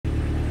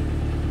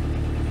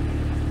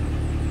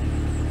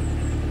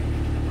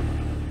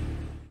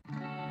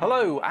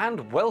Hello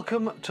and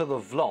welcome to the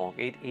vlog.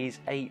 It is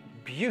a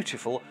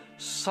beautiful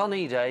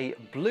sunny day,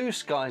 blue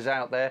skies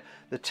out there,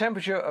 the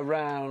temperature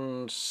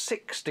around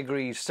 6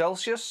 degrees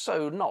Celsius,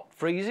 so not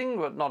freezing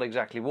but not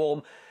exactly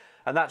warm,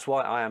 and that's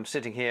why I am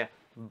sitting here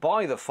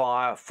by the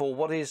fire for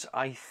what is,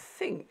 I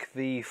think,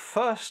 the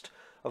first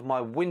of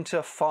my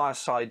winter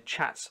fireside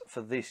chats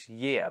for this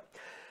year.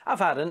 I've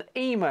had an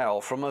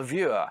email from a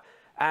viewer,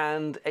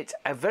 and it's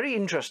a very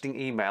interesting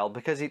email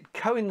because it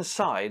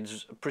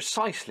coincides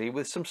precisely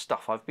with some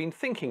stuff I've been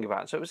thinking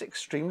about, so it was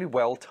extremely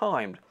well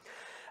timed.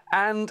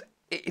 And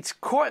it's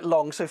quite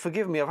long, so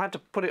forgive me, I've had to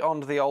put it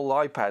onto the old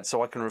iPad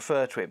so I can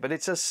refer to it, but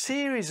it's a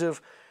series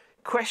of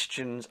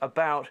questions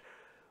about,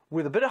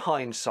 with a bit of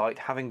hindsight,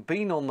 having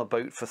been on the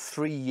boat for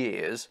 3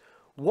 years,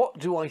 what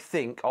do I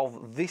think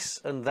of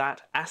this and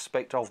that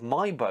aspect of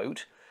my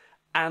boat?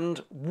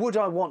 And would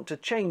I want to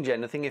change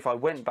anything if I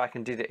went back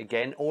and did it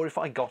again, or if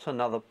I got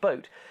another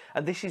boat?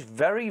 And this is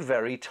very,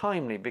 very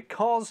timely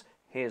because,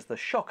 here's the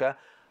shocker,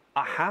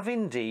 I have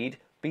indeed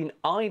been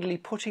idly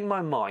putting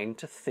my mind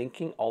to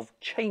thinking of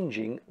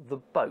changing the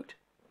boat.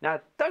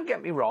 Now, don't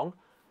get me wrong,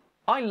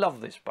 I love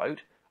this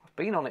boat. I've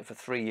been on it for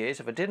 3 years.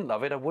 If I didn't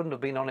love it, I wouldn't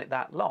have been on it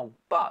that long.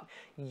 But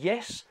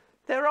yes,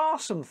 there are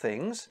some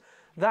things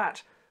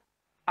that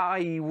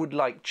I would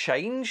like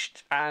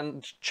changed,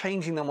 and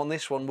changing them on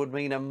this one would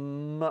mean a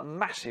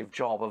massive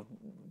job of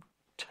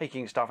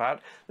taking stuff out.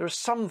 There are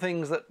some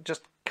things that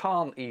just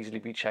can't easily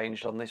be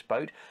changed on this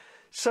boat.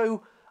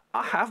 So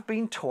I have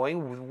been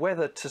toying with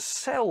whether to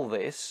sell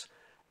this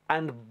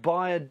and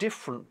buy a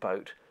different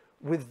boat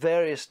with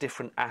various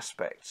different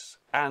aspects.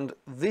 And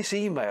this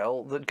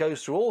email that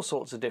goes through all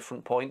sorts of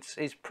different points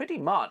is pretty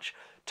much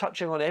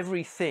touching on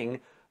everything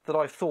that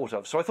I've thought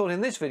of. So I thought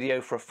in this video,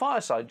 for a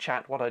fireside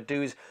chat, what I'd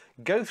do is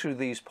go through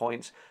these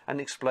points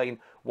and explain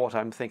what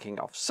I'm thinking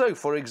of. So,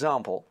 for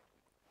example,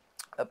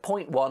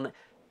 point 1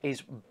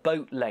 is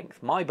boat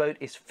length. My boat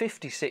is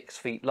 56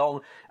 feet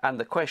long, and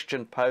the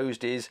question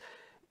posed is,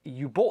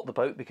 you bought the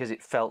boat because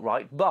it felt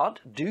right, but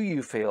do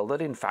you feel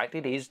that in fact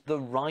it is the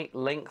right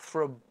length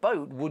for a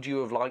boat? Would you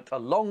have liked a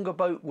longer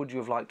boat? Would you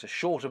have liked a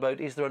shorter boat?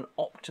 Is there an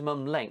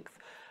optimum length?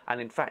 And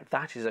in fact,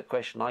 that is a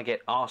question I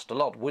get asked a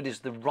lot. What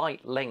is the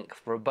right length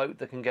for a boat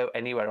that can go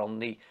anywhere on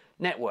the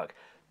network?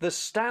 The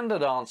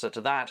standard answer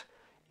to that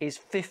is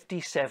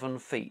 57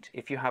 feet.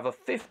 If you have a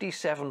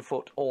 57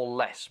 foot or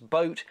less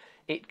boat,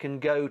 it can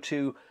go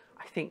to,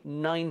 I think,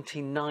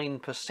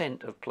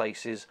 99% of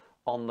places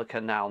on the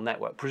canal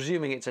network,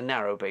 presuming it's a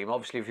narrow beam.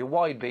 Obviously, if you're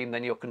wide beam,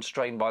 then you're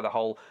constrained by the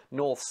whole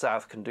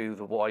north-south can do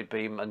the wide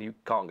beam and you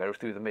can't go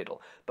through the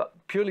middle.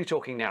 But purely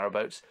talking narrow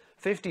boats,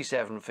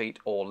 57 feet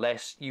or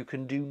less, you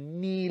can do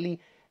nearly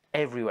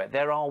everywhere.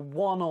 There are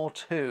one or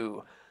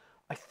two,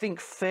 I think,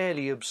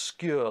 fairly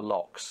obscure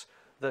locks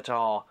that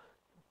are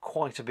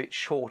quite a bit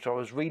shorter. I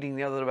was reading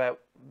the other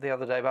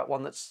day about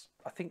one that's,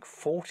 I think,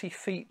 40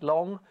 feet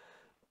long,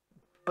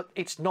 but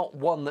it's not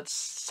one that's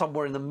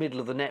somewhere in the middle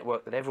of the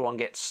network that everyone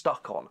gets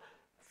stuck on.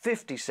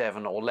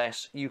 57 or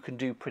less, you can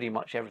do pretty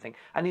much everything.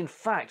 And in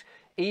fact,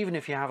 even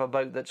if you have a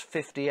boat that's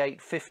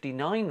 58,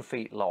 59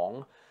 feet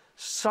long,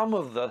 some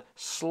of the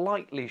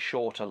slightly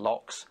shorter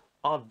locks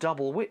are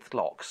double width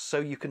locks, so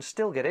you can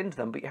still get into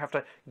them, but you have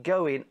to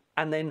go in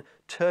and then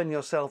turn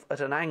yourself at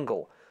an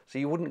angle. So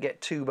you wouldn't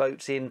get two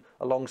boats in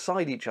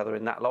alongside each other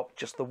in that lock,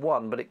 just the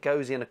one, but it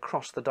goes in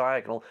across the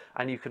diagonal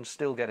and you can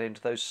still get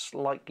into those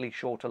slightly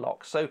shorter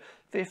locks. So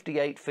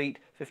 58 feet,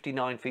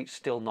 59 feet,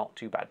 still not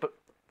too bad, but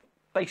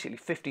basically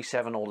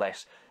 57 or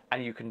less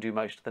and you can do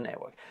most of the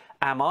network.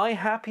 Am I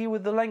happy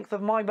with the length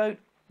of my boat?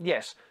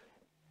 Yes,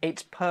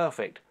 it's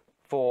perfect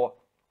for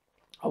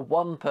a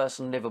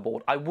one-person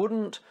liveaboard. I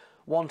wouldn't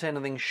want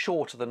anything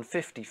shorter than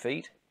 50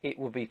 feet. It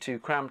would be too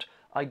cramped.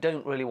 I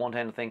don't really want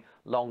anything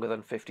longer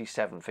than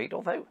 57 feet,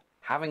 although,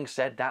 having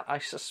said that, I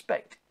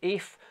suspect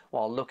if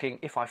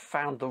I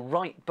found the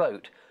right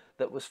boat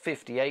that was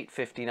 58,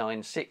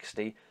 59,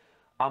 60,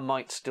 I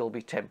might still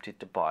be tempted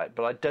to buy it,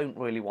 but I don't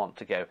really want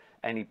to go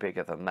any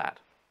bigger than that.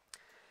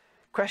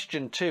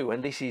 Question 2,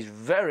 and this is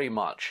very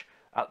much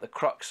at the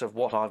crux of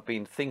what I've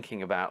been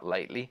thinking about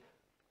lately,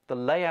 the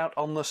layout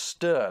on the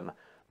stern.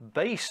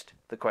 Based,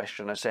 the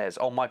questioner says,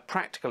 on my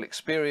practical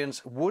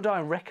experience, would I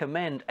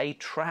recommend a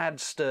trad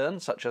stern,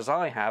 such as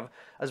I have,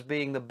 as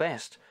being the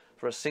best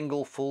for a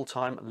single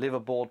full-time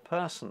liveaboard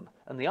person?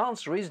 And the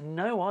answer is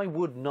no, I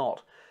would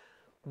not.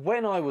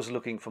 When I was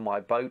looking for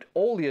my boat,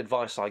 all the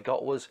advice I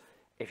got was,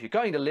 if you're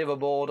going to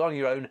liveaboard on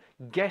your own,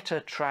 get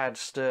a trad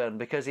stern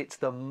because it's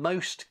the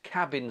most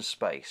cabin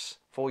space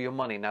for your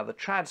money. Now, the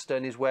trad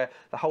stern is where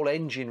the whole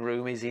engine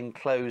room is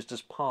enclosed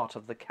as part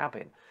of the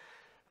cabin.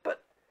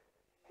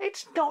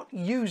 It's not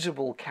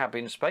usable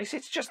cabin space,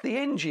 it's just the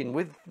engine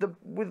with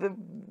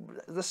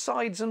the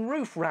sides and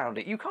roof round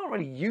it. You can't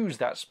really use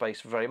that space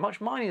very much.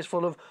 Mine is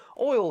full of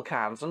oil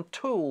cans and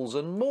tools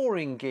and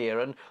mooring gear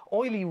and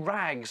oily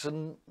rags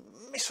and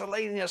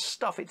miscellaneous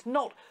stuff. It's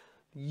not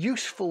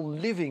useful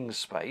living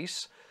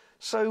space.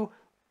 So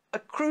a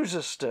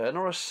cruiser stern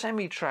or a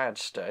semi-trad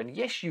stern,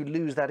 yes, you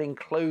lose that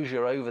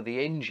enclosure over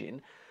the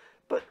engine,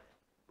 but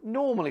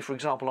normally, for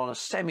example, on a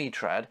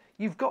semi-trad,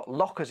 you've got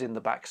lockers in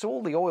the back, so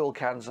all the oil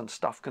cans and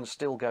stuff can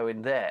still go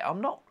in there.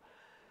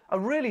 I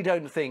really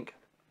don't think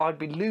I'd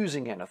be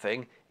losing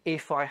anything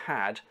if I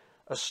had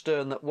a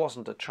stern that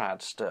wasn't a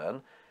trad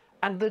stern.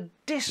 And the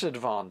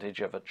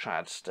disadvantage of a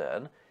trad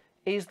stern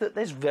is that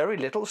there's very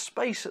little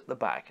space at the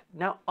back.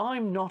 Now,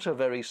 I'm not a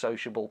very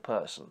sociable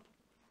person,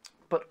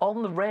 but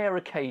on the rare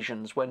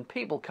occasions when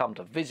people come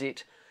to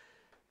visit,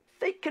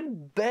 they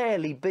can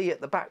barely be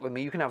at the back with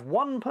me. You can have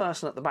one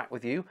person at the back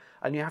with you,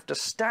 and you have to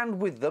stand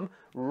with them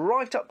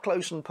right up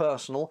close and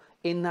personal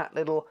in that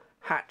little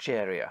hatch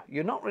area.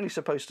 You're not really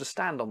supposed to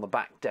stand on the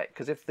back deck,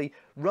 because if the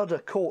rudder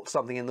caught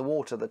something in the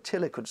water, the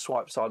tiller could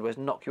swipe sideways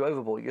and knock you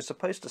overboard. You're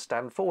supposed to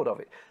stand forward of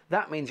it.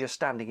 That means you're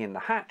standing in the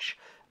hatch,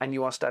 and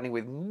you are standing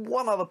with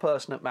one other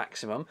person at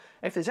maximum.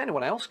 If there's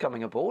anyone else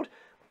coming aboard,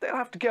 they'll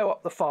have to go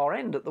up the far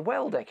end at the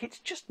well deck. It's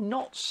just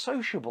not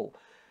sociable.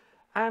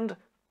 And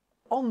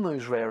on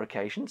those rare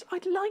occasions,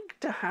 I'd like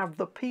to have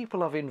the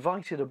people I've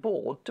invited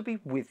aboard to be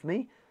with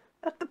me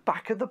at the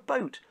back of the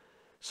boat.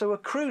 So a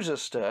cruiser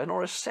stern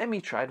or a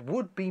semi-trad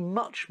would be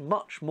much,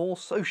 much more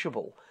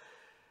sociable.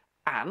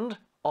 And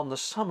on the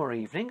summer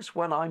evenings,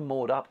 when I'm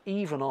moored up,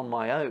 even on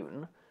my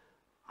own,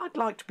 I'd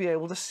like to be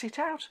able to sit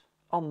out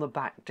on the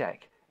back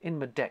deck, in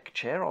my deck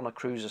chair on a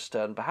cruiser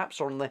stern perhaps,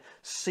 or on the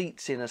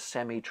seats in a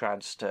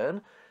semi-trad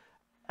stern,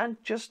 and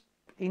just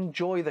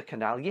enjoy the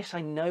canal. Yes,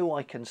 I know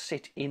I can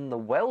sit in the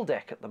well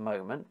deck at the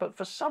moment, but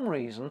for some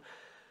reason,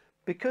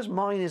 because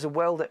mine is a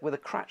well deck with a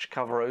cratch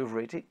cover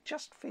over it, it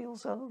just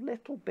feels a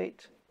little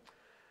bit,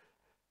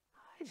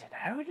 I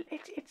don't know,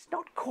 it's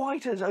not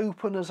quite as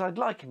open as I'd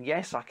like. And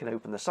yes, I can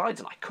open the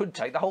sides, and I could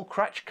take the whole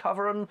cratch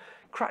cover and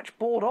cratch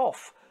board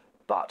off,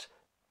 but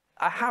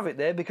I have it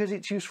there because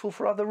it's useful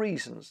for other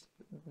reasons.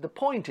 The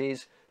point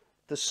is,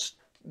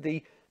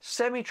 the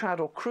semi-trad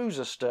or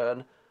cruiser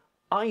stern,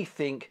 I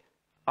think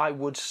I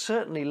would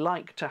certainly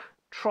like to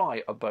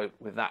try a boat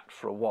with that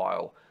for a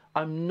while.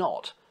 I'm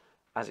not,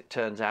 as it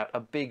turns out, a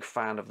big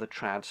fan of the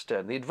trad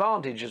stern. The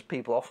advantage, as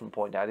people often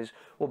point out, is,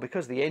 well,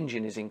 because the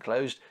engine is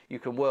enclosed, you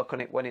can work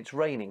on it when it's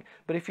raining.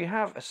 But if you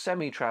have a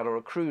semi-trad or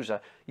a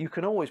cruiser, you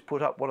can always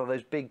put up one of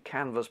those big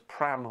canvas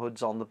pram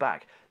hoods on the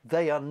back.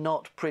 They are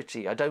not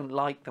pretty. I don't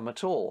like them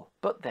at all,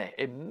 but they're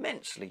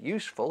immensely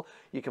useful.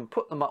 You can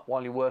put them up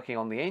while you're working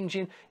on the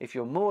engine. If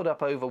you're moored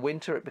up over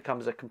winter, it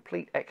becomes a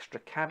complete extra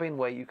cabin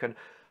where you can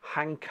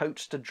hang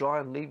coats to dry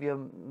and leave your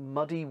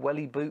muddy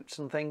welly boots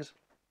and things.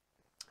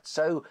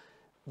 So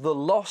the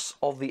loss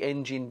of the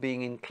engine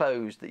being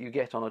enclosed that you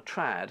get on a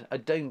trad, I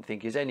don't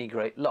think is any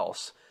great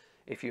loss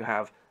if you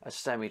have a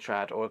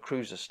semi-trad or a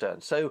cruiser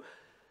stern. So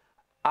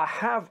I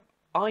have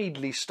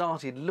idly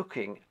started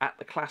looking at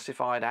the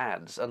classified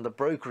ads and the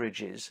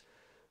brokerages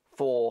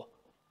for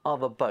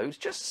other boats,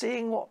 just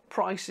seeing what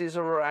prices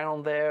are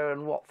around there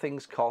and what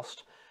things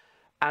cost,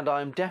 and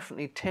I'm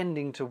definitely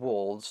tending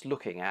towards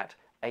looking at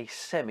a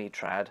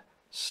semi-trad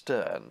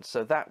stern.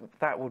 So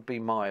that would be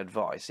my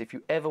advice. If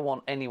you ever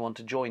want anyone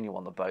to join you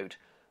on the boat,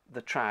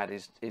 the trad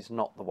is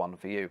not the one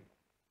for you.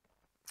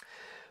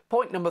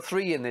 Point number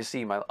 3 in this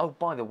email. Oh,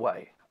 by the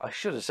way, I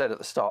should have said at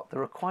the start,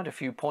 there are quite a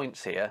few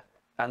points here,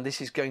 and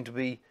this is going to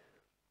be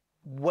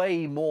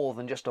way more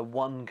than just a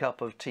 1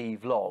 cup of tea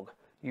vlog.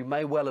 You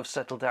may well have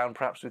settled down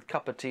perhaps with a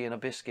cup of tea and a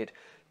biscuit.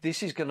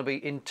 This is going to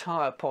be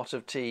entire pot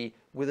of tea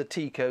with a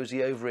tea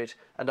cosy over it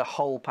and a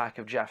whole pack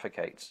of Jaffa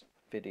cakes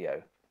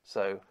video.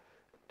 So,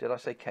 did I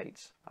say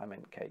cakes? I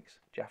meant cakes.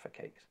 Jaffa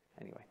cakes.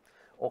 Anyway,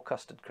 or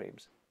custard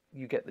creams.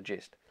 You get the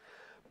gist.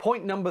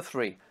 Point number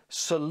 3,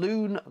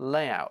 saloon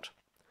layout.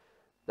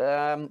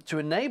 To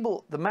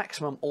enable the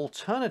maximum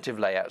alternative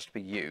layouts to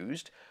be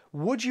used,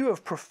 would you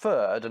have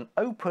preferred an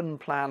open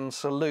plan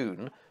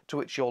saloon to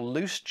which your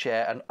loose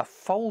chair and a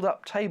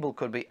fold-up table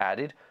could be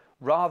added,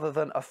 rather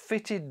than a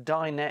fitted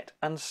dinette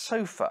and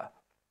sofa?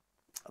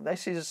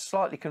 This is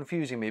slightly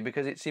confusing me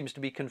because it seems to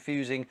be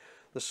confusing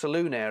the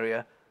saloon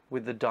area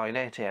with the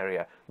dinette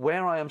area.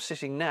 Where I am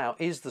sitting now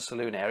is the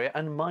saloon area,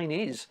 and mine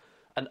is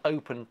an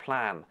open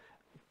plan.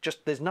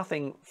 Just there's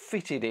nothing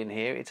fitted in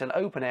here. It's an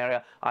open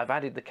area. I've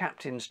added the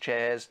captain's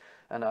chairs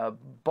and a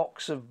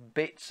box of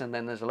bits, and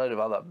then there's a load of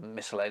other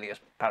miscellaneous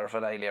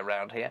paraphernalia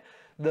around here.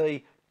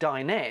 The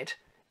dinette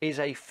is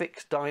a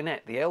fixed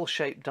dinette, the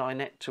L-shaped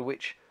dinette to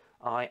which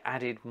I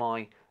added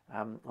my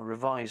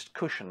revised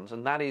cushions,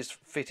 and that is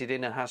fitted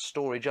in and has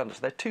storage under. So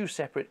they're 2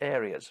 separate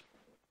areas.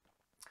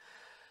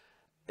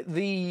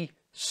 The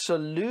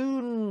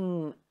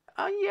saloon,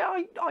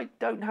 yeah, I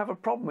don't have a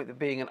problem with it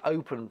being an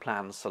open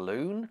plan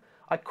saloon.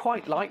 I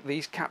quite like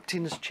these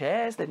captain's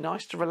chairs. They're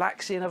nice to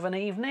relax in of an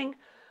evening.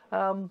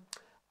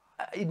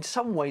 In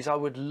some ways I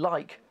would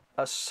like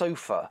a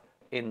sofa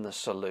in the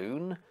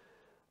saloon,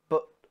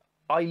 but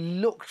I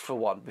looked for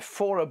one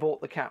before I bought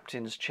the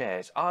captain's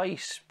chairs. I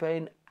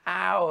spent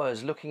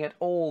hours looking at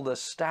all the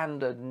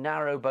standard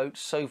narrowboat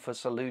sofa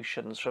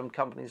solutions from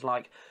companies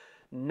like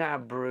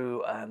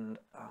Nabru and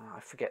I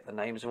forget the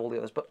names of all the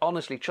others, but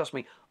honestly, trust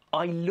me,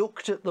 I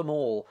looked at them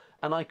all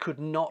and I could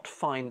not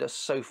find a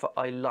sofa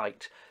I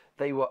liked.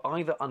 They were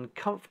either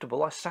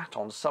uncomfortable. I sat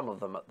on some of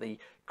them at the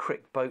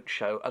Crick Boat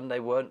Show and they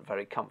weren't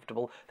very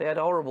comfortable. They had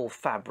horrible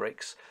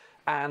fabrics,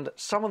 and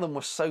some of them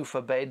were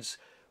sofa beds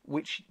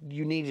which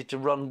you needed to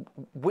run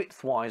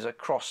widthwise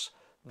across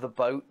the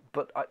boat,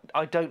 but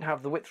I don't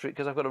have the width for it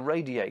because I've got a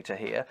radiator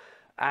here,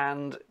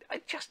 and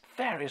just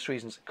various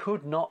reasons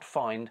could not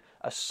find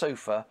a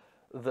sofa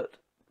that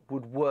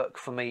would work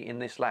for me in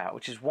this layout,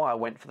 which is why I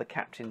went for the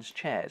captain's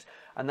chairs.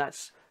 And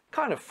that's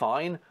kind of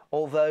fine,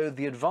 although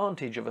the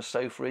advantage of a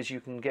sofa is you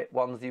can get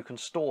ones that you can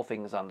store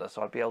things under,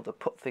 so I'd be able to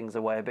put things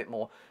away a bit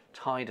more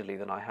tidily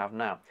than I have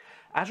now.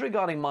 As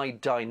regarding my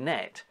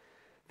dinette,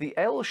 the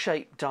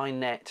L-shaped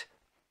dinette,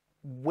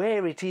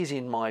 where it is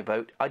in my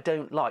boat, I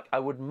don't like. I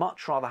would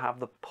much rather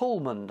have the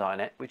Pullman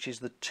dinette, which is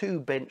the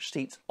two bench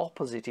seats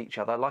opposite each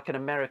other, like an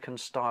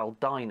American-style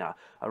diner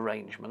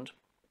arrangement,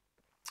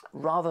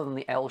 rather than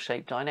the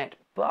L-shaped dinette.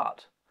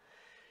 But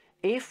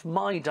if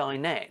my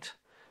dinette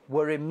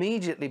were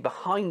immediately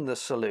behind the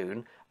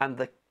saloon and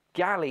the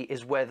galley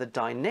is where the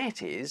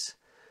dinette is,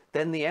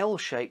 then the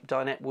L-shaped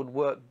dinette would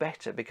work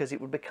better because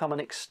it would become an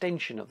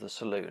extension of the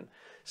saloon.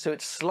 So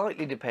it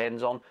slightly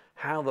depends on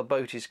how the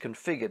boat is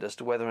configured as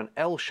to whether an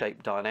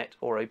L-shaped dinette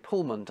or a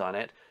Pullman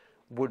dinette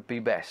would be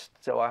best.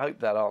 So I hope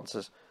that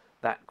answers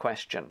that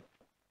question.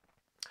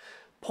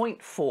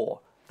 Point 4,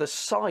 the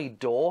side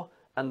door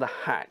and the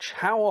hatch.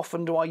 How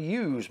often do I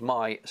use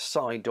my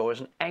side door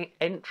as an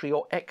entry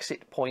or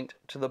exit point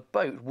to the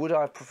boat? Would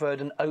I have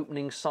preferred an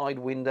opening side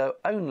window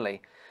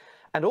only?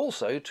 And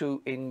also,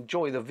 to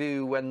enjoy the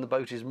view when the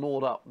boat is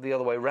moored up the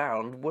other way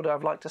round, would I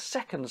have liked a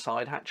second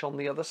side hatch on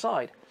the other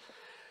side?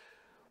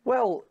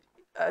 Well,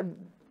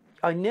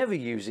 I never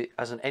use it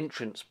as an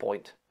entrance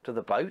point to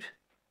the boat.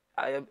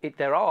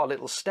 There are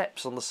little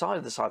steps on the side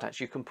of the side hatch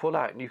you can pull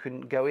out and you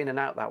can go in and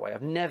out that way.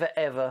 I've never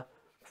ever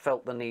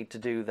felt the need to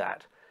do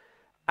that.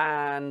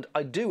 And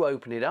I do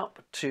open it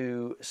up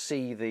to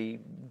see the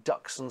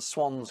ducks and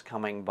swans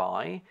coming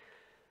by,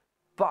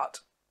 but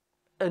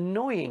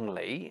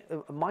annoyingly,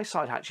 my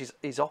side hatch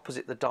is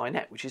opposite the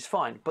dinette, which is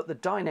fine, but the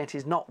dinette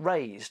is not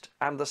raised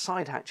and the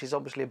side hatch is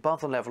obviously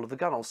above the level of the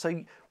gunwale.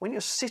 So when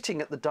you're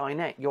sitting at the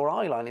dinette, your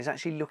eye line is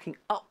actually looking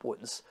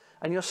upwards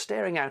and you're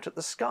staring out at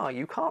the sky.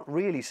 You can't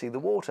really see the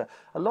water.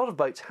 A lot of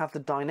boats have the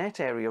dinette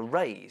area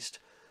raised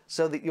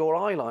so that your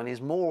eye line is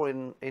more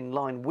in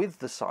line with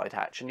the side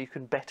hatch and you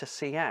can better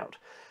see out.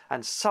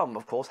 And some,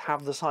 of course,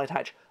 have the side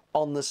hatch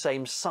on the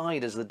same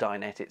side as the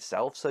dinette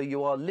itself, so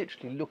you are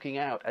literally looking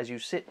out as you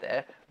sit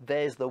there.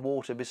 There's the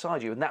water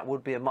beside you, and that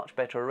would be a much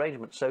better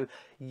arrangement. So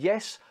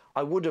yes,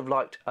 I would have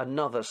liked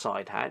another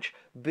side hatch.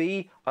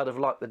 B, I'd have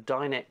liked the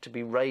dinette to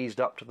be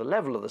raised up to the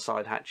level of the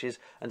side hatches.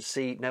 And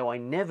C, no, I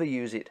never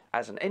use it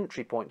as an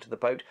entry point to the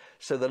boat,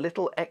 so the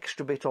little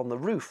extra bit on the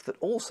roof that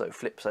also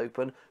flips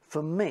open,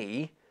 for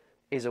me,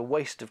 is a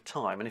waste of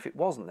time. And if it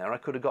wasn't there, I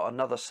could have got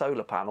another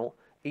solar panel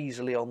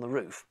easily on the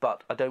roof,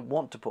 but I don't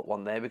want to put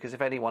one there because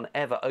if anyone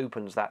ever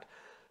opens that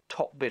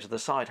top bit of the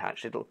side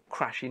hatch, it'll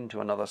crash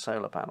into another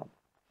solar panel.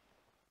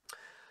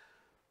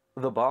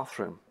 The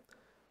bathroom.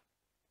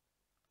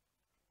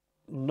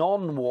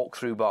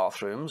 Non-walk-through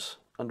bathrooms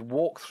and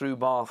walk-through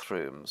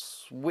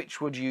bathrooms,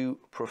 which would you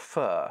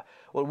prefer?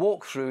 Well,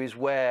 walk-through is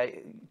where,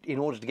 in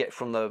order to get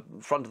from the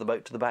front of the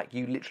boat to the back,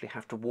 you literally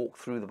have to walk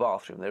through the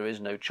bathroom. There is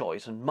no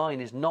choice, and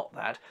mine is not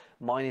that.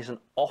 Mine is an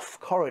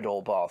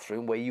off-corridor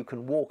bathroom where you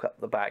can walk up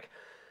the back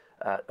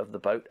of the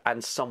boat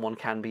and someone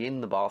can be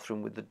in the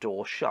bathroom with the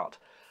door shut.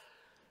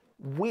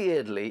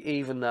 Weirdly,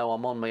 even though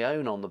I'm on my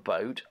own on the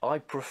boat, I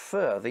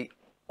prefer the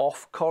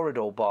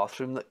off-corridor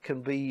bathroom that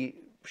can be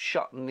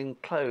shut and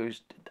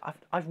enclosed.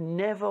 I've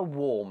never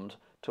warmed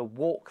to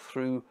walk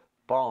through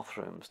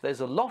bathrooms. There's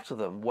a lot of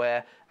them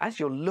where, as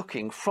you're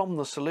looking from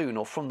the saloon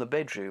or from the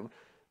bedroom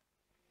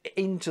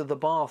into the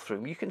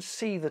bathroom, you can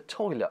see the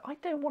toilet. I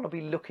don't want to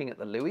be looking at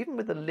the loo, even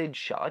with the lid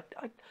shut.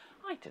 I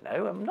don't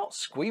know, I'm not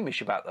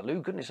squeamish about the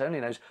loo. Goodness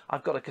only knows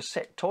I've got a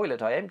cassette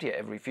toilet. I empty it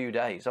every few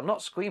days. I'm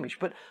not squeamish,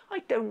 but I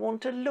don't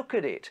want to look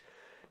at it.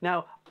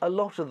 Now, a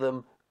lot of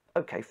them,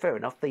 okay, fair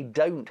enough, they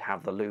don't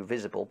have the loo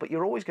visible, but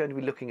you're always going to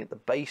be looking at the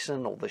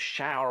basin or the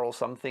shower or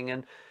something,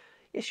 and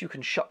yes, you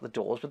can shut the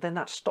doors, but then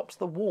that stops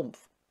the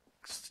warmth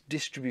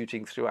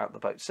distributing throughout the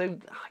boat. So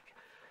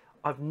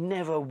I've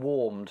never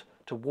warmed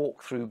to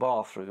walk through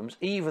bathrooms,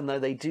 even though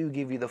they do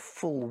give you the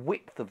full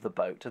width of the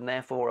boat and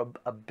therefore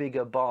a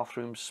bigger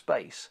bathroom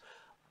space.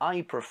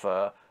 I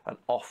prefer an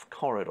off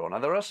corridor. Now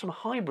there are some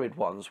hybrid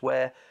ones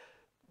where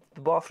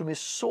the bathroom is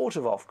sort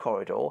of off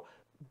corridor,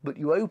 but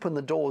you open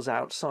the doors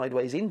out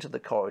sideways into the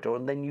corridor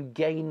and then you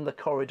gain the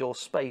corridor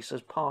space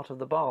as part of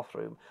the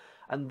bathroom,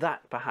 and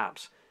that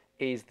perhaps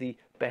is the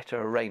better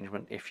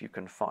arrangement if you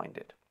can find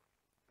it.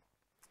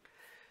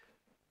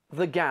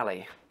 The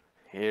galley.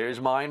 Here's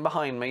mine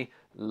behind me.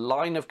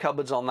 Line of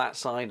cupboards on that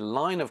side,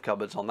 line of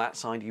cupboards on that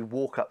side. You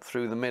walk up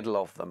through the middle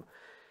of them.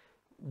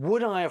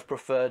 Would I have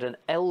preferred an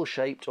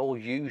L-shaped or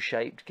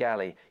U-shaped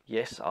galley?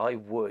 Yes, I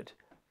would.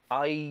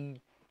 I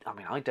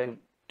mean, I don't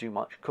do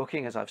much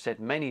cooking, as I've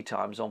said many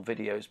times on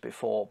videos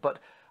before, but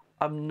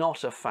I'm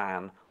not a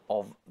fan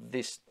of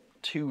this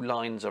two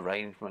lines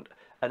arrangement.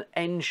 An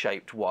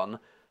N-shaped one,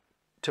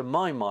 to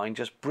my mind,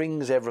 just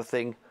brings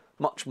everything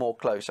much more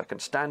close. I can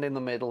stand in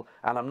the middle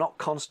and I'm not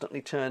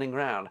constantly turning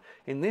round.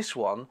 In this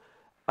one,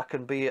 I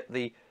can be at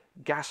the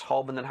gas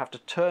hob and then have to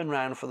turn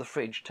round for the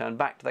fridge, turn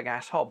back to the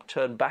gas hob,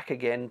 turn back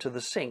again to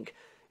the sink.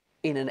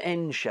 In an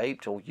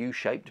N-shaped or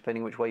U-shaped,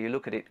 depending which way you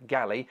look at it,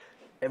 galley,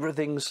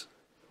 everything's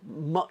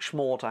much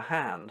more to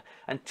hand.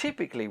 And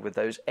typically with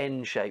those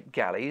N-shaped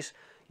galleys,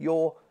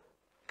 your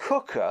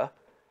cooker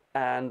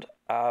and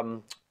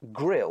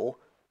grill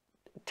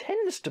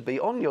tends to be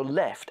on your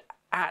left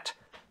at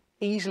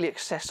easily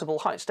accessible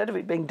height. Instead of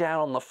it being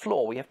down on the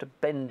floor, we have to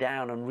bend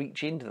down and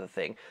reach into the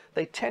thing.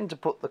 They tend to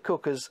put the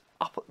cookers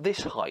up at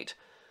this height,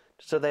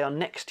 so they are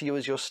next to you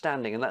as you're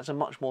standing, and that's a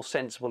much more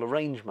sensible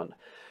arrangement.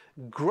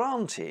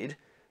 Granted,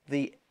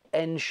 the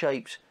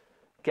N-shaped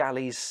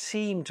galleys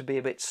seem to be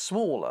a bit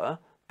smaller,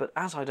 but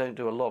as I don't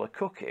do a lot of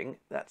cooking,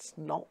 that's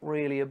not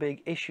really a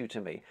big issue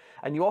to me.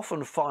 And you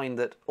often find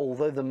that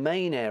although the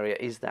main area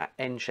is that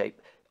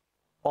N-shape,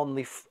 on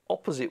the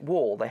opposite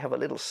wall they have a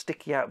little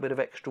sticky out bit of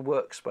extra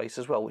workspace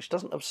as well, which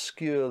doesn't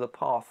obscure the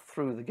path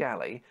through the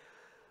galley,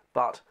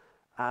 but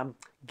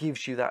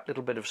gives you that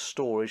little bit of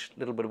storage,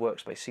 little bit of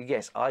workspace. So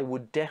yes, I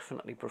would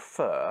definitely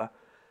prefer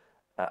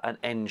an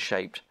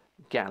N-shaped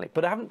galley,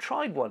 but I haven't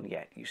tried one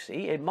yet, you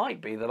see. It might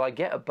be that I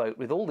get a boat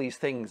with all these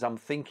things I'm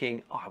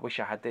thinking, oh, I wish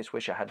I had this,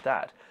 wish I had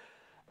that,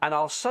 and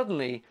I'll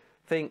suddenly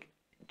think,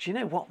 do you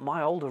know what,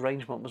 my old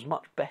arrangement was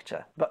much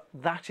better. But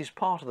that is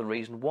part of the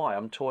reason why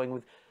I'm toying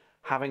with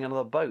having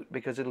another boat,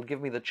 because it'll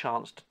give me the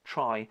chance to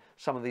try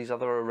some of these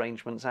other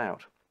arrangements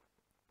out.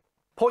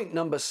 Point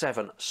number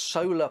 7,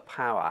 solar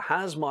power.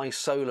 Has my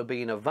solar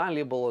been a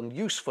valuable and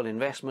useful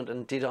investment,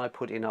 and did I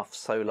put enough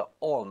solar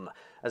on?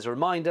 As a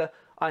reminder,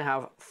 I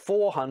have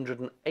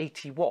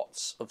 480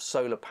 watts of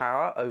solar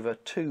power over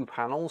 2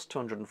 panels,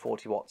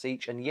 240 watts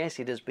each, and yes,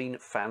 it has been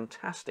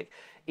fantastic.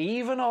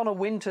 Even on a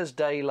winter's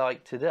day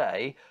like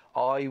today,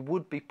 I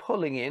would be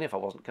pulling in, if I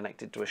wasn't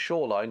connected to a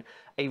shoreline,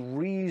 a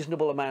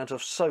reasonable amount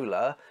of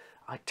solar.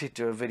 I did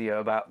do a video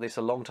about this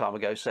a long time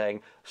ago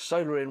saying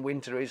solar in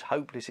winter is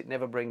hopeless, it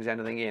never brings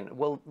anything in.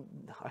 Well,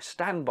 I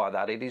stand by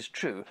that, it is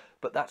true,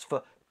 but that's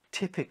for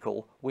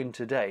typical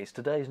winter days.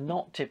 Today is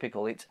not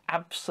typical. It's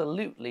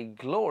absolutely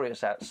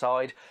glorious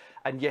outside,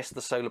 and yes,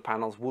 the solar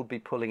panels would be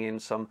pulling in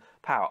some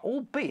power,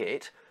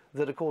 albeit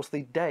that of course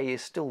the day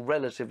is still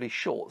relatively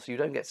short, so you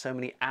don't get so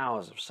many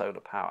hours of solar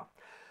power.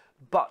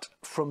 But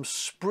from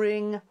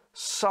spring,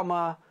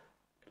 summer,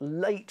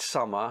 late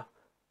summer,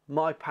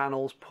 my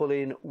panels pull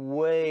in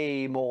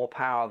way more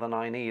power than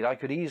I need. I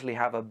could easily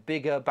have a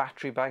bigger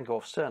battery bank,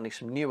 or certainly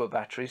some newer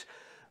batteries,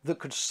 that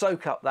could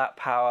soak up that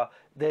power.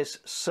 There's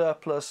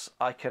surplus.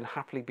 I can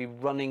happily be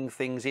running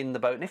things in the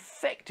boat, and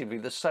effectively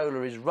the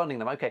solar is running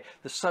them. Okay,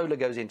 the solar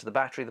goes into the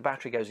battery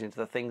goes into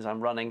the things I'm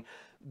running,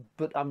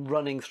 but I'm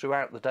running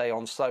throughout the day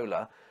on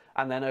solar,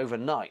 and then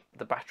overnight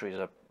the batteries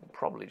are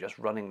probably just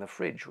running the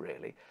fridge,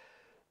 really.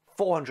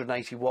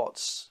 480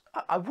 watts,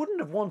 I wouldn't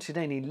have wanted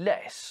any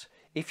less.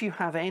 If you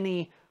have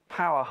any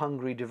power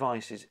hungry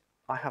devices,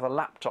 I have a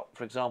laptop,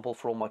 for example,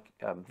 for all my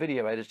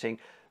video editing.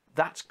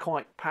 That's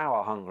quite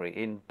power hungry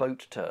in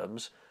boat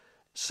terms.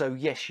 So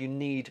yes, you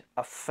need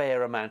a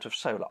fair amount of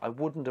solar. I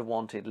wouldn't have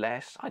wanted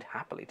less. I'd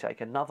happily take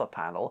another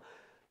panel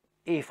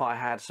if I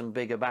had some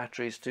bigger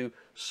batteries to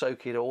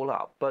soak it all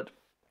up. But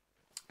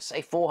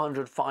say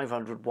 400,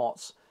 500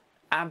 watts,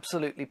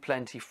 absolutely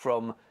plenty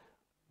from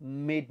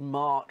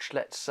mid-March,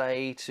 let's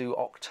say, to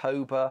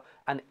October,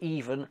 and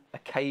even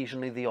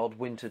occasionally the odd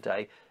winter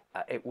day.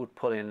 It would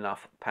pull in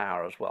enough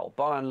power as well.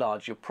 By and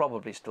large, you're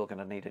probably still going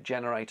to need a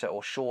generator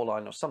or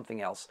shoreline or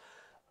something else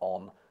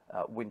on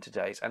winter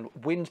days. And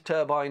wind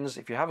turbines,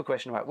 if you have a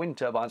question about wind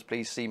turbines,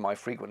 please see my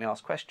frequently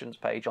asked questions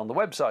page on the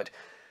website,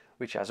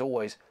 which as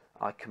always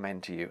I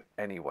commend to you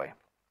anyway.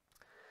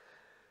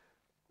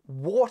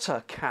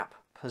 Water cap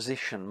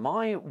position.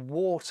 My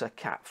water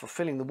cap for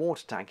filling the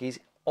water tank is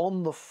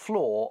on the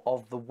floor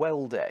of the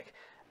well deck.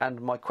 And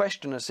my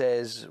questioner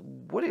says,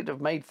 would it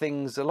have made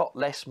things a lot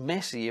less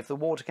messy if the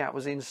water cap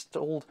was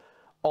installed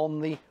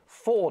on the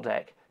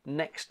foredeck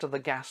next to the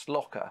gas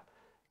locker?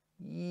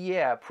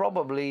 Yeah,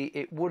 probably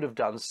it would have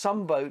done.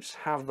 Some boats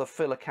have the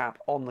filler cap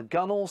on the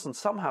gunnels, and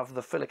some have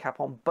the filler cap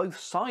on both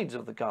sides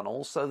of the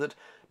gunnels, so that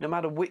no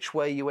matter which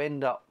way you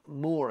end up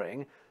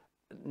mooring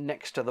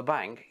next to the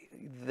bank,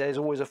 there's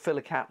always a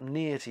filler cap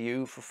near to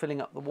you for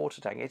filling up the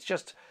water tank. It's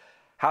just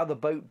how the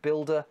boat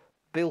builder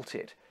built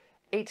it.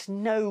 It's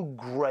no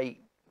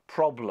great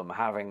problem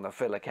having the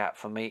filler cap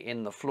for me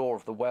in the floor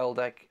of the well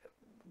deck,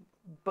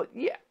 but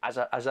yeah, as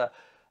a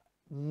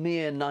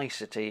mere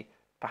nicety,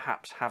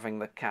 perhaps having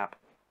the cap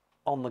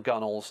on the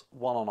gunnels,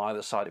 one on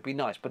either side, it'd be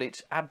nice, but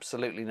it's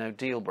absolutely no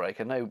deal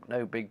breaker,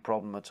 no big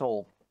problem at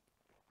all.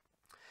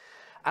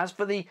 As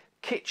for the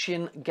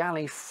kitchen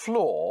galley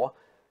floor,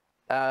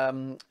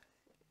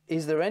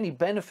 is there any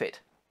benefit,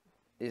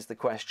 is the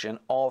question,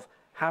 of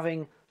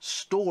having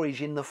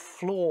storage in the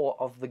floor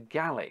of the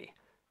galley?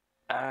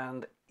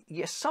 And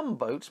yes, some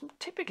boats,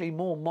 typically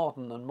more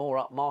modern and more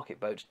upmarket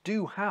boats,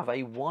 do have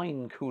a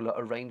wine cooler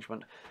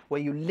arrangement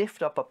where you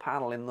lift up a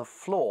panel in the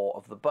floor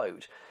of the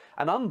boat,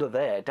 and under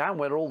there, down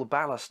where all the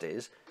ballast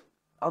is,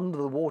 under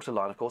the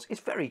waterline, of course, it's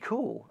very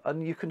cool,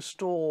 and you can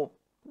store,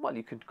 well,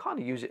 you can kind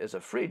of use it as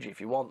a fridge if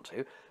you want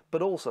to,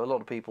 but also a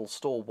lot of people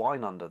store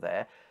wine under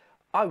there.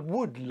 I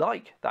would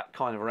like that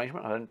kind of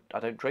arrangement. I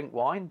don't drink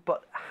wine,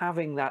 but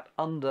having that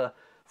under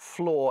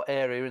floor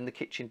area in the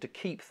kitchen to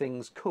keep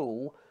things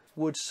cool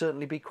would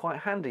certainly be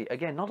quite handy.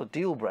 Again, not a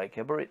deal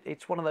breaker, but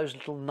it's one of those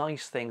little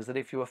nice things that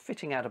if you were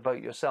fitting out a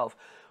boat yourself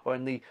or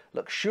in the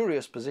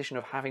luxurious position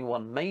of having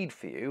one made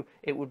for you,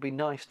 it would be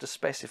nice to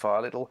specify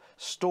a little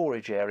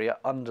storage area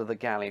under the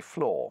galley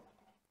floor.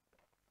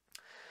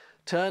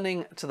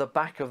 Turning to the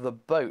back of the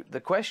boat,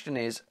 the question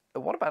is,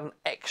 what about an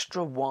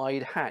extra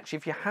wide hatch?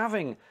 If you're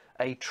having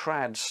a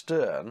trad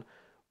stern,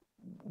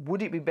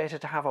 would it be better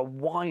to have a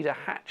wider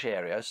hatch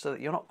area so that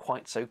you're not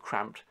quite so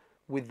cramped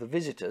with the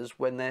visitors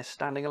when they're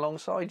standing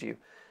alongside you?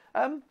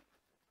 I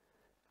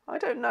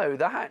don't know.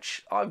 The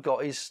hatch I've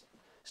got it's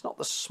not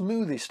the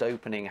smoothest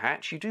opening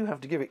hatch. You do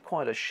have to give it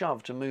quite a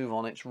shove to move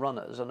on its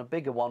runners, and a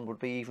bigger one would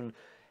be even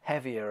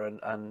heavier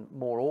and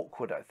more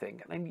awkward, I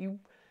think. I mean,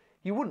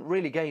 you wouldn't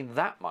really gain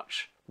that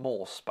much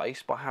more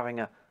space by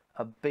having a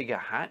bigger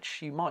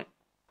hatch. You might,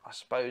 I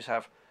suppose,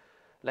 have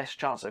less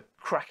chance of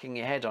cracking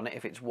your head on it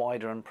if it's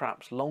wider and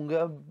perhaps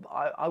longer.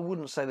 I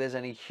wouldn't say there's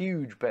any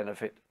huge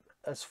benefit,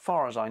 as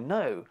far as I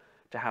know,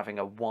 to having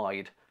a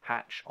wide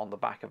hatch on the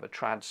back of a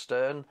trad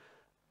stern.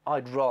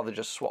 I'd rather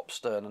just swap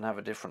stern and have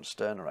a different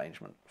stern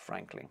arrangement,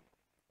 frankly.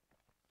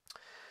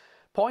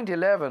 Point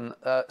 11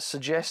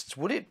 suggests,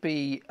 would it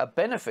be a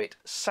benefit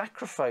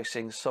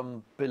sacrificing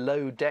some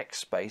below deck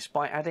space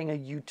by adding a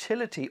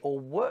utility or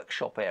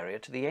workshop area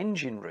to the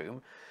engine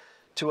room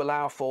to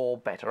allow for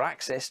better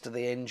access to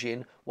the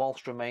engine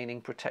whilst remaining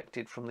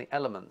protected from the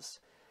elements?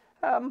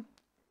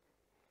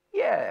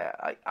 Yeah,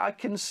 I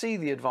can see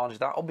the advantage of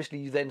that. Obviously,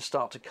 you then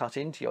start to cut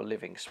into your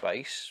living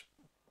space,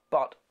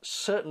 but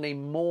certainly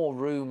more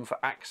room for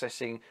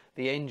accessing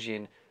the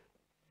engine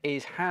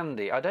is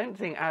handy. I don't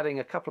think adding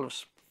a couple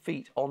of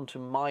feet onto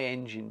my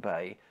engine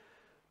bay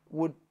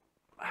would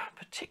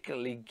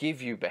particularly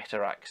give you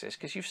better access,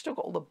 because you've still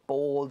got all the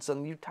boards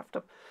and you'd have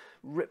to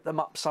rip them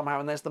up somehow,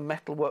 and there's the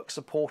metalwork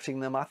supporting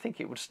them. I think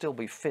it would still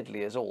be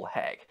fiddly as all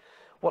heck.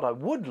 What I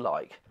would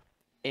like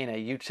in a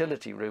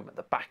utility room at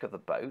the back of the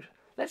boat,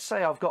 let's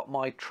say I've got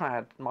my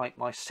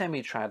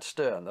semi-trad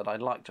stern that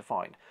I'd like to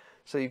find.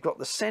 So you've got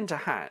the centre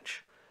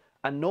hatch,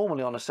 and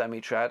normally on a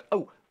semi-trad,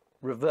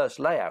 reverse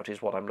layout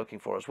is what I'm looking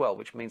for as well,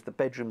 which means the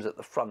bedroom's at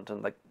the front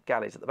and the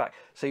galley's at the back.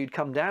 So you'd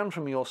come down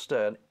from your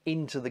stern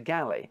into the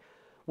galley.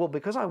 Well,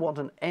 because I want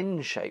an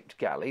N-shaped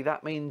galley,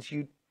 that means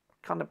you'd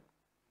kind of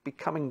be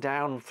coming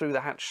down through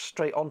the hatch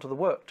straight onto the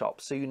worktop,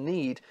 so you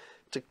need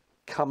to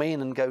come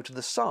in and go to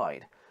the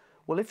side.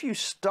 Well, if you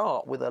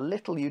start with a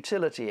little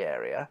utility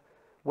area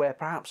where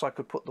perhaps I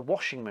could put the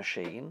washing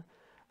machine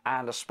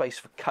and a space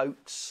for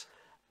coats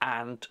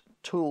and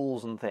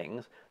tools and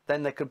things,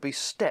 then there could be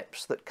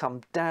steps that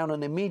come down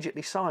and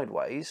immediately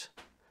sideways,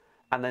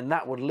 and then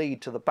that would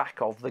lead to the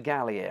back of the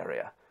galley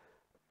area.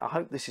 I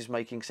hope this is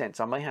making sense.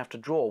 I may have to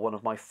draw one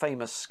of my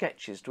famous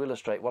sketches to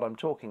illustrate what I'm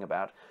talking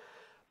about.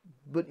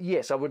 But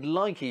yes, I would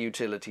like a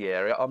utility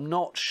area. I'm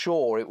not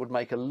sure it would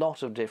make a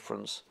lot of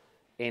difference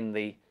in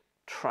the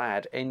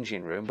trad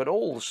engine room, but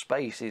all the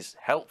space is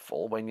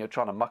helpful when you're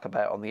trying to muck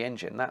about on the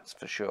engine, that's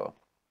for sure.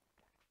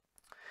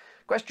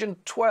 Question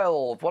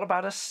 12, what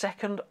about a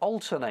second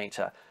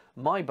alternator?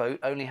 My boat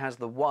only has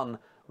the one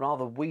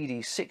rather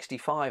weedy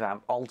 65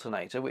 amp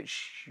alternator,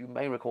 which you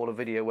may recall a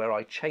video where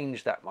I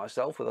changed that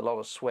myself with a lot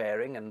of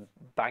swearing and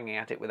banging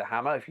at it with a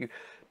hammer. If you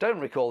don't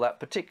recall that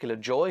particular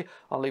joy,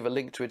 I'll leave a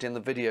link to it in the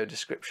video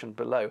description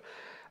below.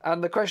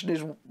 And the question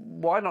is,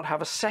 why not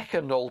have a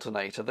second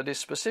alternator that is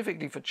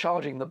specifically for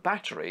charging the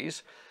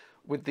batteries,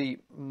 with the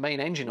main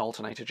engine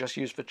alternator just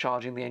used for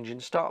charging the engine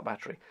start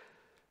battery?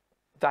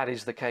 That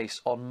is the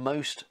case on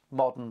most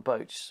modern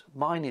boats.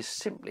 Mine is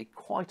simply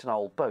quite an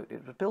old boat.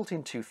 It was built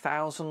in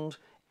 2000.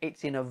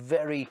 It's in a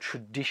very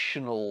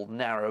traditional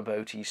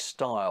narrowboaty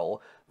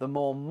style. The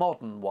more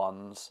modern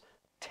ones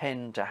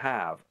tend to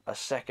have a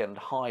second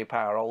high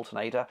power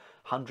alternator,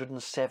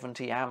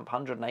 170 amp,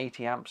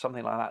 180 amp,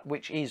 something like that,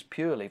 which is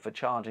purely for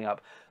charging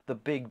up the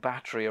big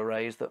battery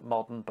arrays that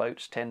modern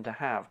boats tend to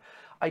have.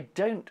 I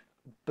don't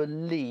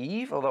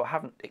believe, although I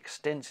haven't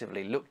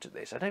extensively looked at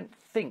this, I don't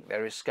think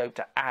there is scope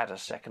to add a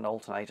second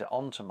alternator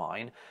onto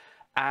mine,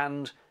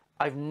 and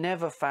I've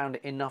never found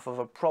enough of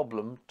a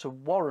problem to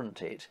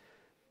warrant it,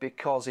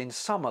 because in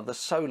summer the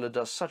solar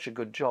does such a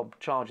good job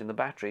charging the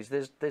batteries.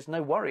 There's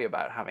no worry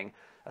about having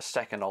a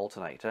second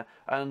alternator,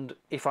 and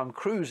if I'm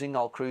cruising,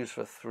 I'll cruise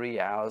for 3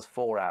 hours,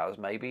 4 hours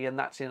maybe, and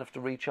that's enough to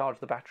recharge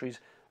the batteries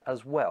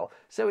as well.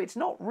 So it's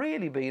not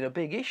really been a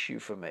big issue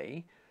for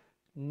me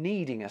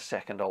needing a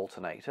second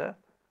alternator.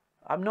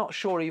 I'm not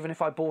sure even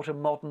if I bought a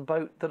modern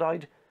boat that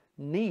I'd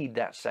need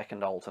that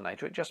second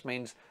alternator. It just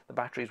means the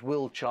batteries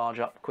will charge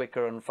up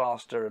quicker and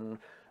faster and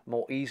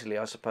more easily,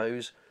 I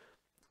suppose,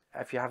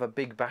 if you have a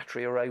big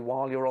battery array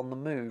while you're on the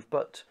move,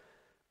 but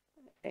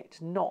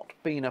it's not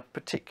been a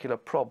particular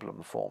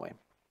problem for me.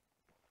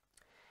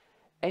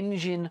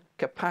 Engine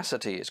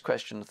capacity is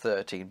question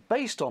 13.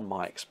 Based on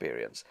my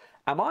experience,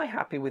 am I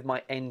happy with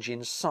my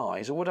engine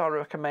size, or would I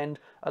recommend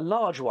a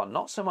large one,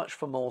 not so much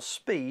for more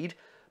speed,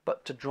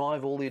 but to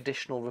drive all the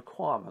additional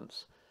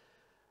requirements?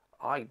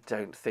 I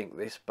don't think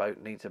this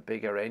boat needs a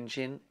bigger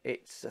engine.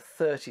 It's a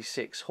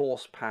 36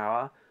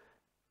 horsepower.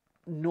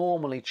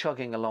 Normally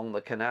chugging along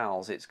the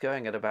canals, it's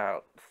going at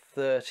about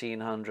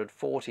 1300,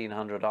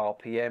 1400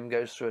 RPM,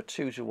 goes through a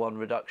 2-to-1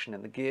 reduction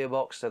in the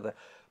gearbox, so the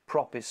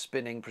prop is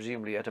spinning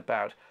presumably at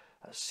about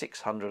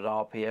 600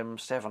 RPM,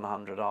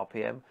 700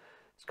 RPM.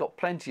 It's got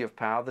plenty of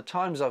power. The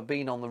times I've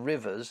been on the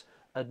rivers,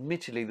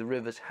 admittedly the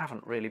rivers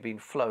haven't really been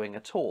flowing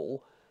at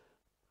all,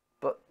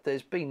 but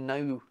there's been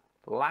no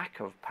lack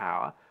of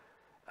power,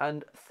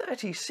 and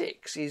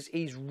 36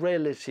 is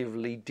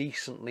relatively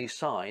decently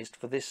sized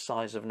for this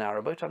size of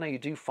narrowboat. I know you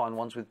do find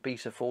ones with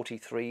beta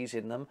 43s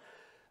in them,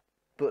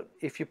 but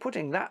if you're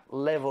putting that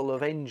level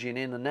of engine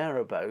in a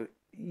narrowboat,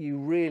 you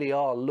really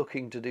are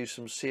looking to do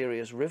some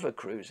serious river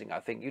cruising. I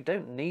think you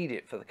don't need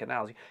it for the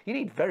canals. You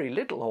need very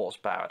little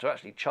horsepower to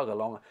actually chug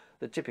along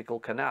the typical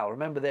canal.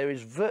 Remember, there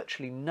is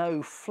virtually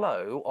no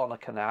flow on a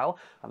canal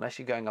unless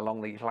you're going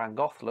along the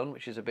Llangollen,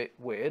 which is a bit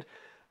weird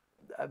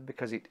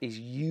because it is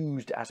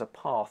used as a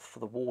path for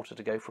the water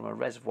to go from a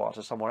reservoir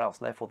to somewhere else,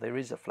 and therefore there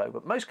is a flow.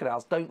 But most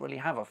canals don't really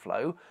have a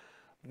flow.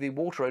 The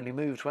water only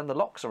moves when the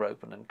locks are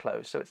open and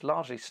closed, so it's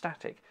largely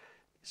static.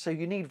 So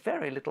you need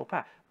very little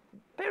power.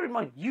 Bear in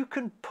mind, you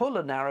can pull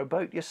a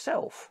narrowboat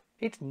yourself.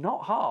 It's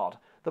not hard.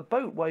 The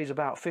boat weighs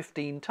about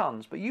 15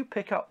 tons, but you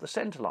pick up the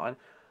centerline,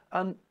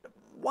 and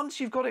once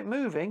you've got it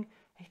moving,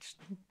 it's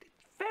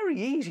very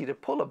easy to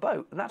pull a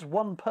boat, and that's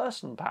one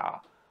person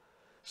power.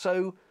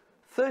 So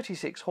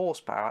 36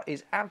 horsepower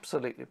is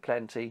absolutely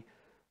plenty.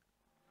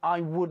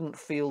 I wouldn't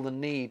feel the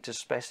need to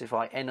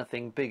specify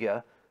anything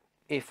bigger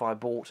if I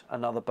bought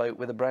another boat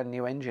with a brand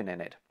new engine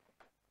in it.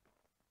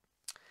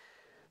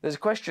 There's a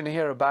question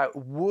here about,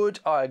 would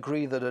I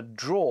agree that a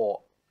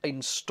drawer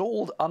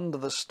installed under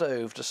the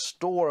stove to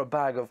store a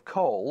bag of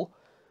coal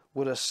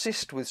would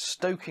assist with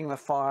stoking the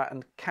fire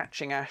and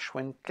catching ash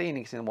when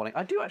cleaning it in the morning?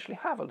 I do actually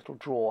have a little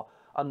drawer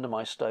under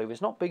my stove.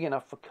 It's not big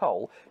enough for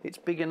coal. It's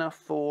big enough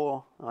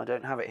for, I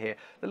don't have it here,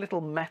 the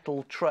little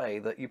metal tray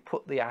that you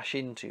put the ash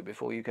into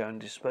before you go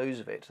and dispose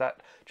of it.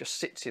 That just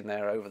sits in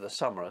there over the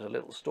summer as a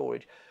little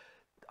storage.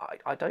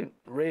 I don't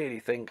really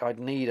think I'd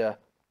need a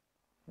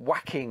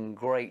whacking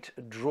great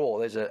drawer.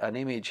 There's an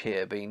image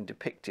here being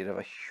depicted of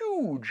a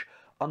huge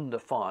under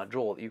fire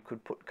drawer that you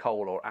could put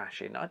coal or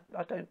ash in. I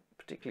don't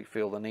particularly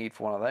feel the need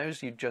for one of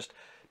those. You just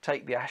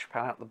take the ash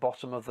pan out the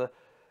bottom of the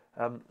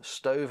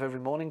stove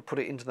every morning, put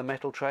it into the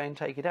metal tray and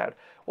take it out.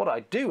 What I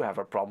do have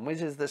a problem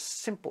with is the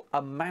simple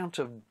amount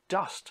of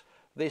dust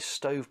this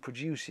stove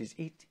produces.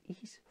 It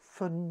is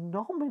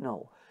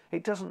phenomenal.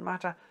 It doesn't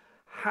matter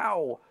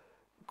how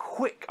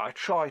quick I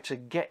try to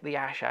get the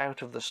ash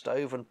out of the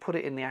stove and put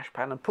it in the ash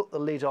pan and put the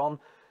lid on.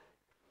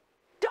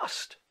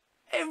 Dust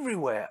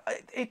everywhere.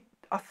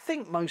 I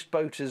think most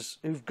boaters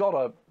who've got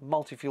a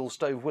multi-fuel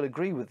stove will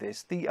agree with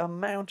this. The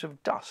amount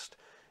of dust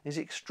is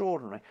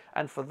extraordinary,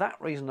 and for that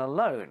reason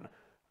alone,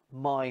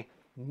 my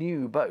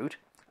new boat,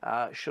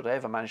 should I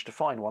ever manage to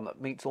find one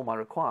that meets all my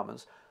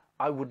requirements,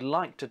 I would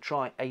like to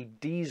try a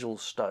diesel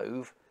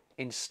stove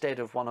instead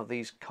of one of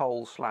these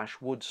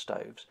coal/wood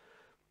stoves.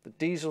 The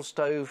diesel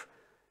stove,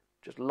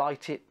 just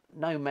light it,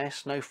 no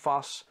mess, no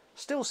fuss,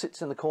 still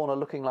sits in the corner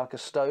looking like a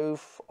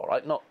stove. All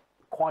right, not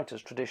quite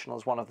as traditional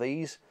as one of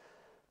these,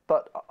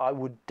 but I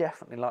would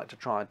definitely like to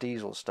try a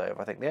diesel stove.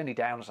 I think the only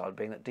downside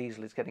being that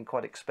diesel is getting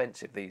quite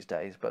expensive these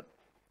days, but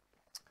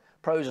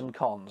pros and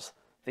cons.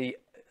 The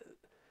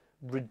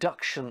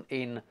reduction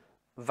in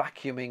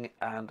vacuuming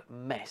and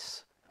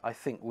mess, I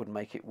think, would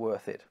make it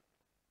worth it.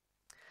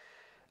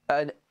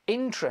 An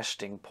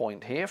interesting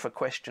point here for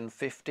question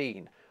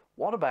 15.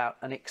 What about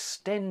an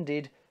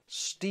extended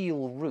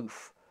steel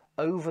roof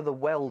over the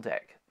well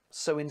deck?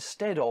 So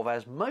instead of,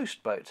 as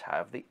most boats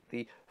have,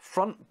 the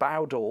front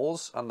bow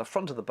doors and the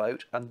front of the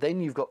boat, and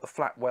then you've got the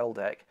flat well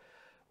deck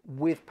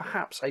with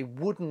perhaps a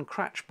wooden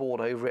cratch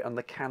board over it and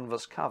the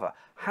canvas cover.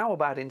 How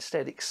about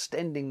instead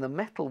extending the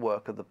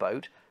metalwork of the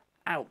boat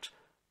out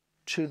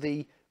to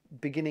the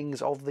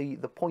beginnings of the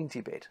pointy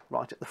bit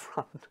right at the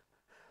front?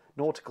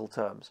 Nautical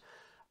terms.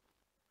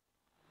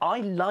 I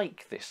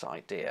like this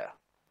idea.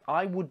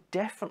 I would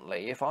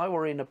definitely, if I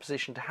were in a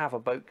position to have a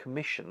boat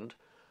commissioned,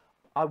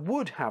 I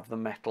would have the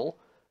metal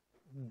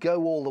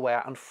go all the way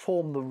out and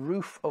form the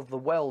roof of the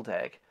well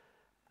deck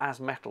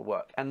as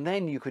metalwork, and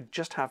then you could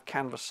just have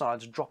canvas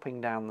sides dropping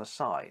down the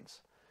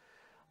sides.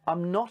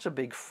 I'm not a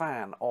big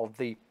fan of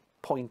the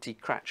pointy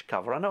cratch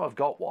cover. I know I've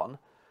got one,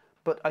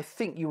 but I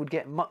think you would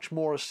get much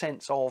more a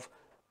sense of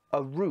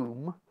a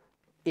room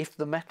if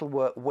the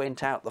metalwork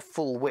went out the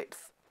full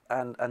width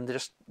and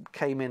just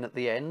came in at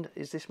the end.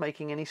 Is this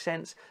making any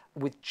sense?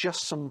 With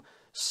just some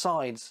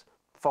sides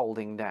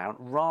folding down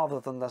rather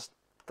than the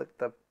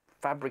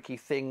fabricy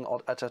thing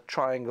at a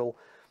triangle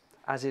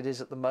as it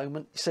is at the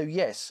moment. So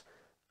yes,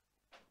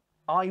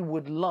 I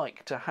would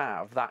like to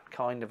have that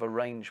kind of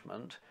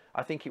arrangement.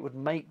 I think it would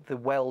make the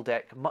well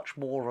deck much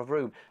more of a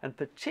room, and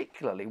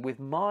particularly with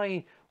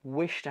my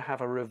wish to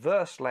have a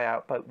reverse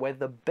layout boat where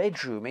the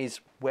bedroom is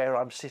where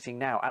I'm sitting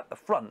now at the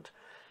front,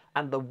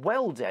 and the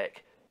well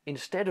deck,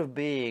 instead of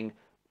being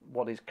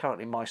what is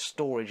currently my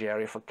storage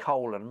area for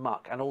coal and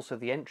muck and also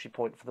the entry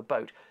point for the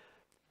boat,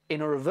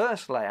 in a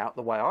reverse layout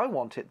the way I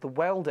want it, the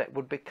well deck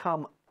would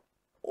become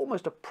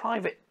almost a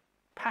private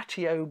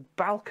patio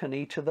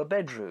balcony to the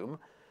bedroom,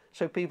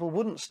 so people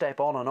wouldn't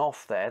step on and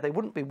off there, they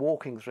wouldn't be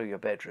walking through your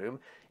bedroom.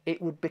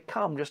 It would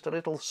become just a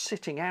little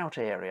sitting out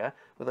area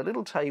with a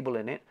little table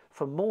in it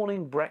for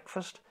morning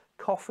breakfast,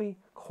 coffee,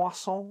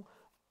 croissant.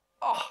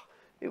 Oh,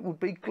 it would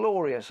be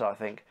glorious, I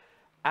think.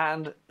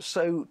 And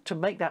so to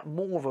make that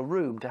more of a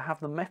room, to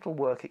have the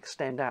metalwork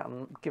extend out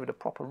and give it a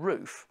proper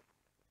roof,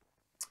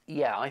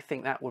 yeah, I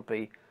think that would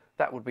be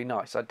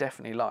nice. I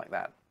definitely like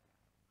that.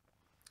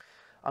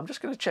 I'm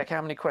just going to check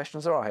how many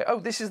questions there are here. Oh,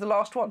 this is the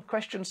last one,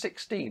 question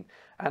 16.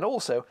 And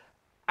also,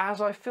 as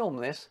I film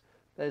this,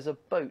 there's a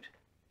boat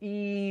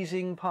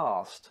easing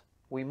past.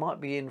 We might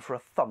be in for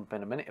a thump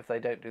in a minute if they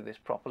don't do this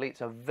properly.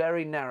 It's a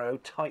very narrow,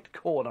 tight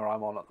corner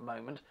I'm on at the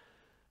moment,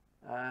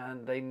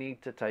 and they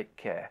need to take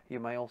care. You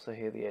may also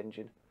hear the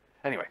engine.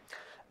 Anyway,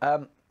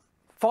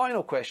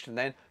 final question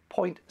then,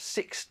 point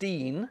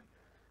 16,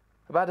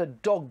 about a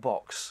dog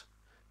box.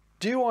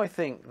 Do I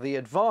think the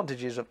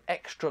advantages of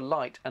extra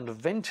light and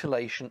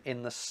ventilation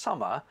in the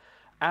summer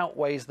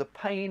outweighs the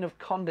pain of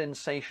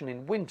condensation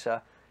in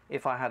winter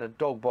if I had a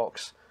dog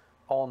box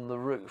on the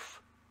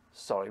roof?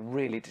 Sorry,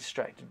 really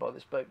distracted by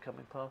this boat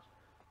coming past.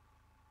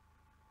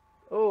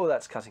 Oh,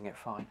 that's cutting it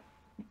fine.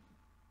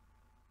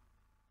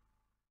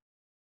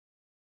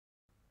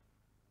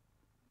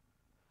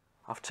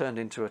 I've turned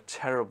into a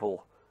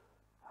terrible,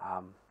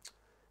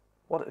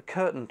 what a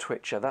curtain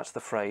twitcher, that's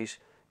the phrase.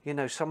 You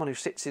know, someone who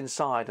sits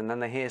inside and then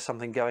they hear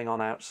something going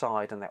on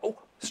outside and they're,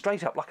 oh,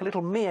 straight up like a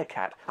little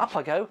meerkat. Up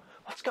I go.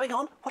 What's going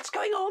on? What's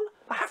going on?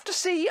 I have to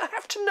see. I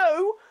have to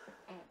know.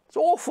 It's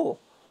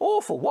awful.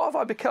 Awful. What have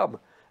I become?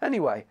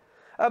 Anyway,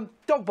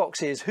 dog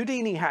boxes,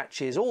 Houdini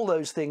hatches, all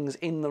those things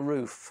in the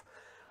roof.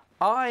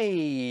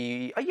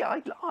 I'd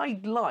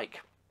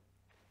like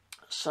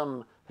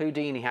some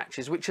Houdini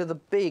hatches, which are the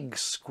big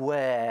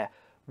square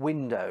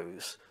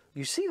windows.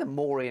 You see them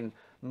more in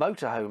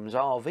motorhomes,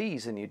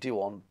 RVs, than you do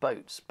on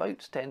boats.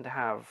 Boats tend to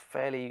have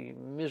fairly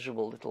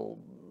miserable little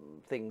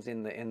things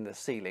in the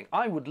ceiling.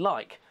 I would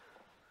like,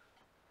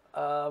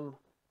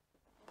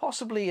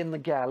 possibly in the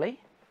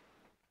galley,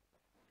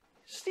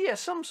 yeah,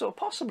 some sort,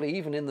 possibly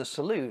even in the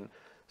saloon,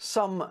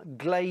 some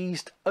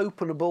glazed,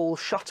 openable,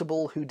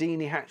 shuttable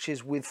Houdini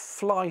hatches with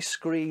fly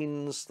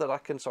screens that I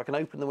can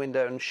open the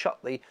window and shut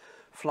the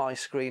fly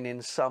screen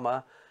in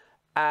summer.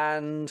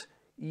 And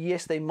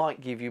yes, they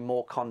might give you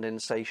more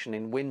condensation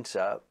in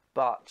winter,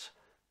 but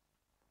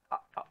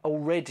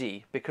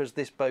already, because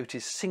this boat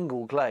is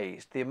single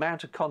glazed, the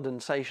amount of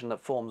condensation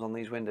that forms on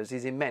these windows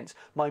is immense.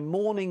 My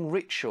morning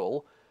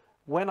ritual,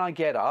 when I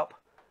get up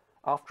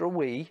after a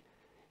wee,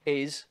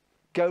 is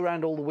go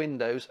around all the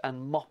windows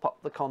and mop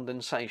up the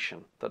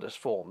condensation that has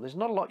formed. There's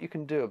not a lot you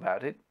can do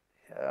about it.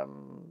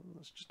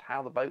 It's just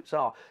how the boats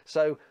are.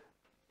 So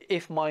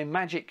if my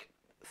magic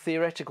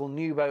theoretical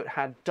new boat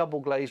had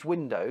double glazed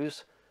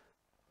windows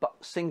but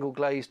single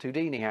glazed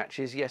Houdini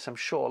hatches, yes, I'm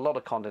sure a lot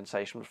of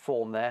condensation would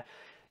form there.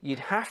 You'd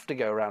have to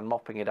go around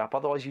mopping it up,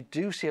 otherwise you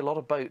do see a lot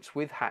of boats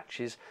with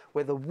hatches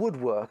where the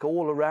woodwork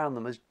all around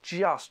them is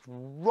just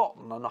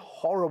rotten and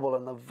horrible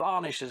and the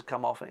varnish has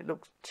come off and it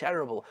looks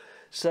terrible.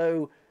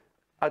 So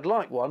I'd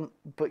like one,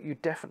 but you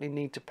definitely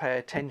need to pay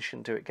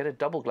attention to it. Get a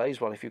double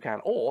glazed one if you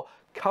can, or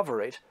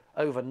cover it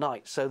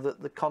overnight so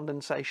that the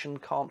condensation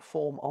can't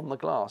form on the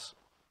glass.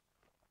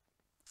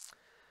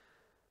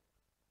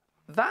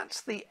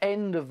 That's the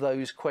end of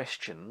those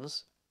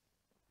questions,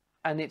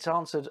 and it's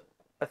answered,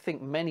 I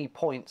think, many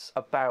points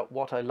about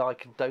what I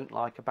like and don't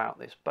like about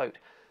this boat.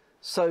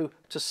 So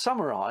to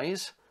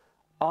summarise,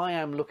 I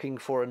am looking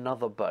for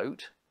another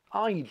boat.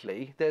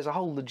 Idly, there's a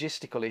whole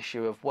logistical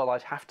issue of, well,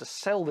 I'd have to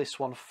sell this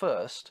one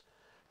first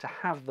to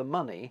have the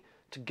money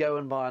to go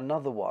and buy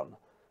another one.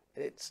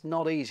 It's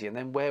not easy, and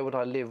then where would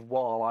I live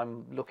while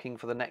I'm looking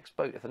for the next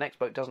boat? If the next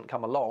boat doesn't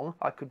come along,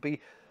 I could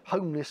be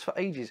homeless for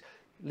ages.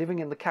 Living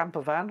in the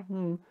camper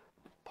van?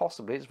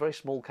 Possibly. It's a very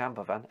small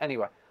camper van.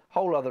 Anyway,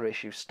 whole other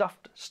issue. Stuff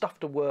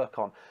to work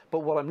on. But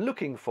what I'm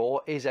looking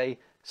for is a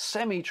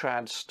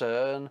semi-trad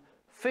stern,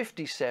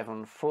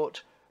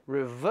 57-foot,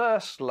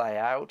 reverse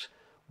layout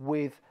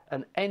with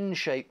an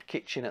N-shaped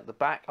kitchen at the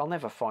back. I'll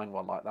never find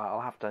one like that.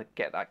 I'll have to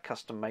get that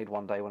custom made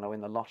one day when I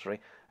win the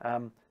lottery.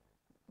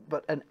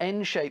 But an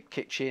N-shaped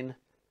kitchen,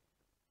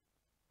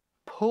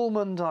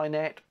 Pullman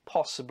dinette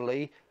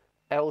possibly,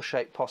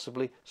 L-shaped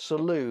possibly,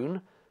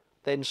 saloon,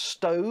 then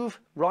stove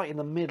right in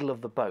the middle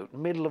of the boat,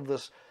 middle of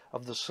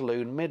the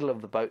saloon, middle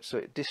of the boat, so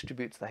it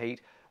distributes the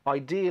heat.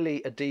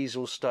 Ideally a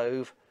diesel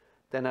stove,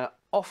 then an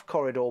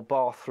off-corridor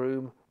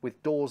bathroom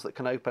with doors that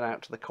can open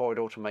out to the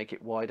corridor to make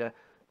it wider,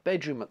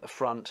 bedroom at the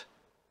front,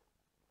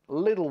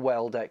 little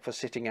well deck for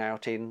sitting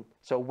out in,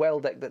 so a well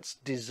deck that's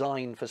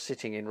designed for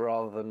sitting in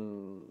rather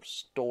than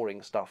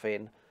storing stuff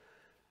in,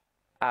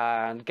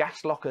 and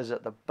gas lockers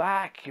at the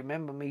back. You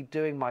remember me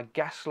doing my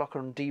gas locker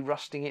and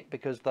de-rusting it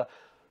because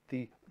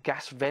the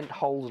gas vent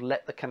holes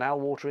let the canal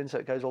water in, so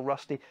it goes all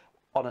rusty.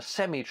 On a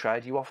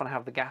semi-trad you often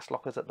have the gas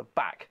lockers at the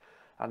back,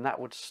 and that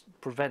would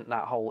prevent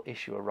that whole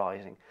issue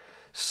arising.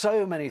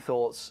 So many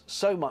thoughts,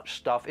 so much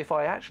stuff. If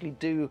I actually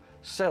do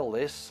sell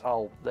this,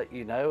 I'll let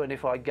you know, and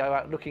if I go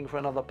out looking for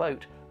another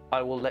boat,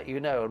 I will let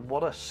you know. And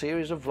what a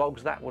series of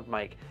vlogs that would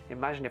make.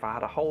 Imagine if I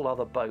had a whole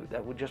other boat.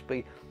 There would just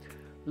be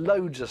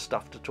loads of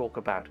stuff to talk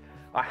about.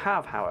 I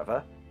have,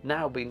 however,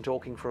 now been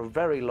talking for a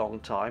very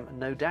long time, and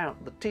no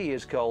doubt the tea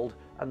is cold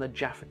and the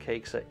Jaffa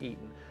cakes are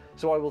eaten.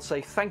 So I will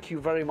say thank you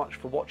very much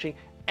for watching.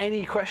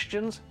 Any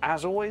questions,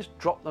 as always,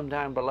 drop them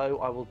down below.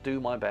 I will do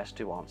my best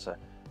to answer.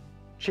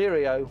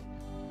 Cheerio.